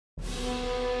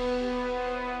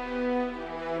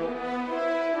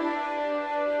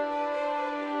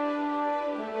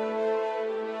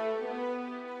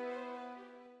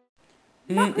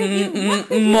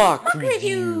MOC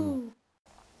review.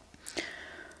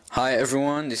 Hi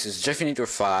everyone, this is Jefinator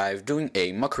 5 doing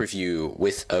a MOC review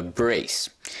with a brace.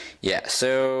 Yeah,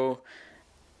 so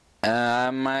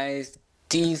my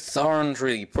teeth aren't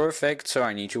really perfect, so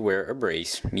I need to wear a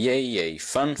brace. Yay, yay,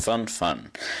 fun, fun,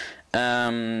 fun.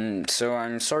 So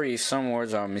I'm sorry if some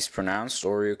words are mispronounced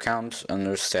or you can't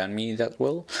understand me that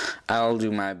well. I'll do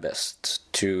my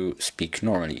best to speak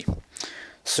normally.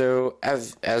 So,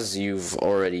 as you've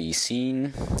already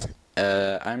seen,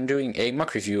 I'm doing a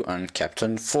MOC review on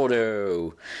Captain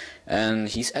Fordo, and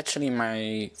he's actually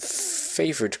my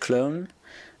favorite clone.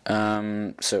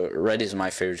 So red is my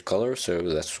favorite color, so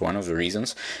that's one of the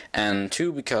reasons, and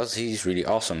two, because he's really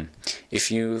awesome.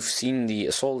 If you've seen the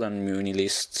Assault and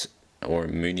Munilist, or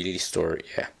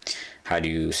yeah, how do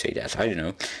you say that? I don't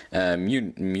know.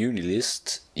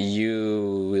 Munilist,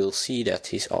 you will see that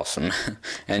he's awesome,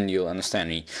 and you'll understand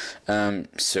me.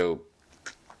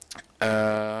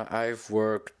 I've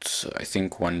worked, I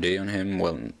think, one day on him.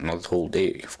 Well, not the whole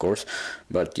day, of course,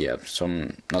 but yeah,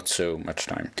 not so much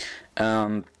time.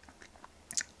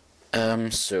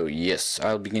 So yes,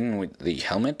 I'll begin with the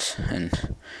helmet,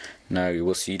 and now you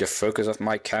will see the focus of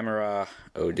my camera.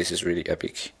 Oh, this is really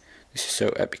epic. This is so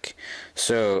epic.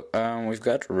 So, we've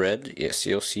got red. Yes,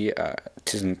 you'll see it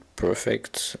isn't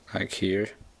perfect, like here.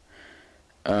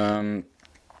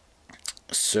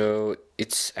 So,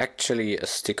 it's actually a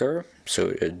sticker, so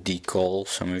a decal,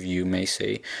 some of you may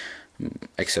say,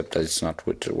 except that it's not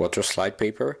with water slide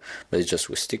paper, but it's just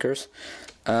with stickers.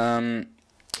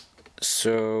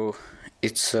 So,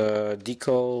 it's a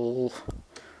decal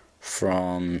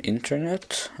from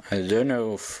internet. I don't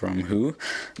know from who,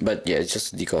 but yeah, it's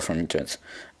just a decal from internet.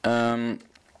 And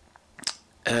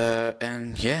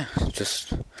yeah,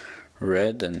 just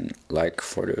red, and like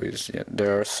for those, yeah,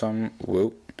 there are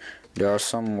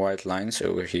some white lines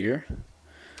over here.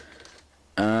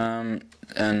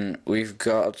 And we've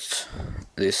got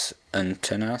this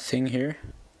antenna thing here.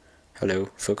 Hello,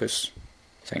 focus.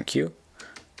 Thank you.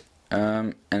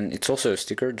 And it's also a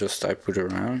sticker, just I put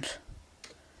around.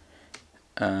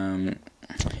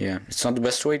 Yeah, it's not the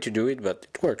best way to do it, but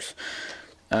it works.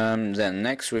 Then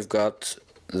next we've got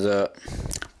the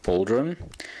pauldron.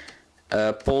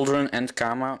 Pauldron and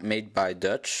Kama, made by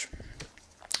Dutch.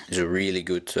 He's a really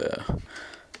good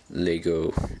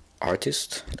Lego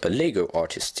artist. A Lego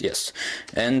artist, yes.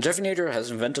 And Jefinator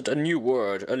has invented a new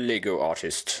word, a Lego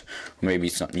artist. Maybe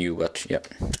it's not new, but yeah,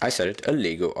 I said it, a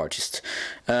Lego artist.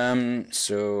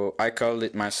 So I called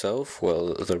it myself.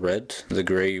 Well, the red, the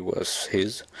gray was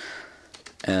his.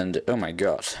 And oh my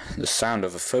god, the sound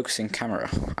of a focusing camera.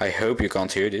 I hope you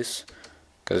can't hear this,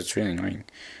 because it's really annoying.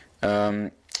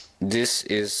 This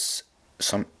is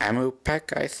some ammo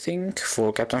pack, I think,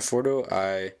 for Captain Fordo.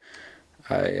 I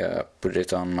put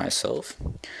it on myself.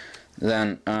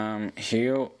 Then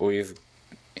here we've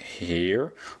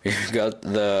got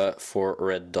the 4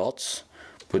 red dots.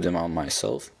 Put them on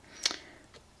myself.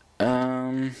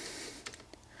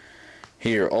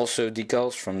 Here also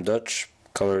decals from Dutch.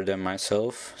 Color them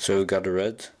myself. So we got the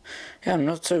red. Yeah, I'm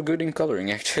not so good in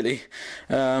coloring actually.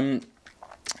 The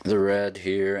red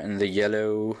here and the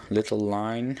yellow little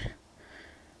line.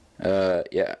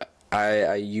 Yeah.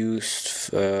 I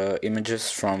used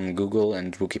images from Google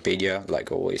and Wikipedia,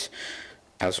 like always,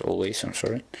 as always, I'm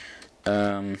sorry.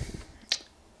 Yeah,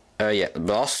 the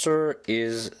blaster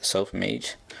is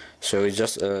self-made, so it's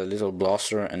just a little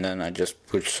blaster, and then I just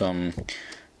put some,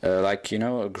 like, you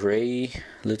know, a gray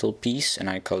little piece, and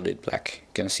I colored it black.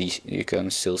 You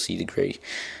can still see the gray.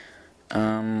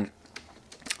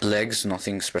 Legs,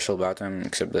 nothing special about them,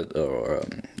 except that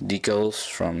decals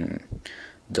from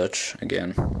Dutch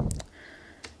again.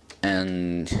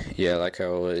 And yeah, like I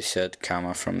already said,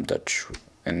 Kama from Dutch,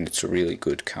 and it's a really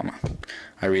good Kama.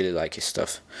 I really like his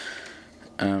stuff.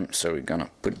 So we're gonna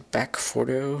put back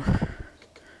Fordo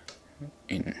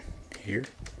in here,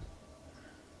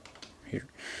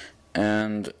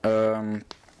 and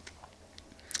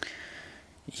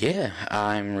yeah,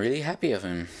 I'm really happy of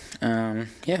him.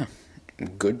 Yeah,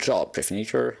 good job,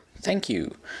 Jefinator. Thank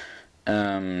you.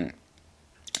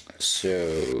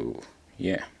 So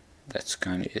yeah, that's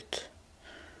kind of it.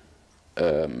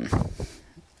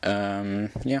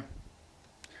 Yeah,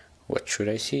 what should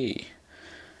I say?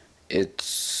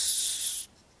 It's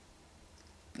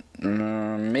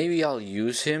maybe I'll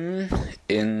use him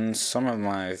in some of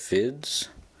my vids.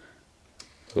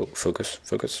 Oh, focus.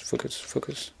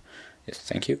 Yes,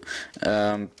 thank you.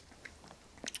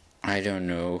 I don't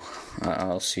know.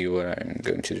 I'll see what I'm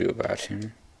going to do about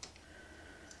him.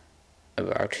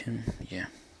 Yeah.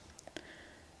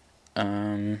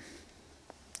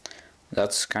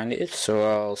 that's kind of it. So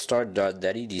I'll start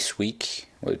Daddy this week.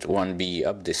 It won't be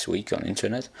up this week on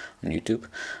internet, on YouTube,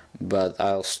 but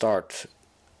I'll start.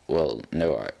 Well,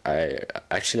 no, I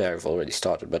actually I've already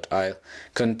started, but I'll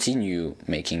continue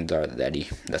making Daddy.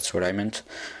 That's what I meant.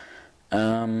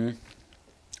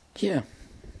 Yeah.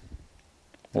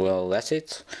 Well, that's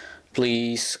it.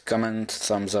 Please comment,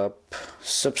 thumbs up,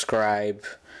 subscribe.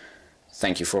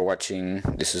 Thank you for watching.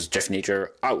 This is Jefinator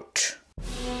out.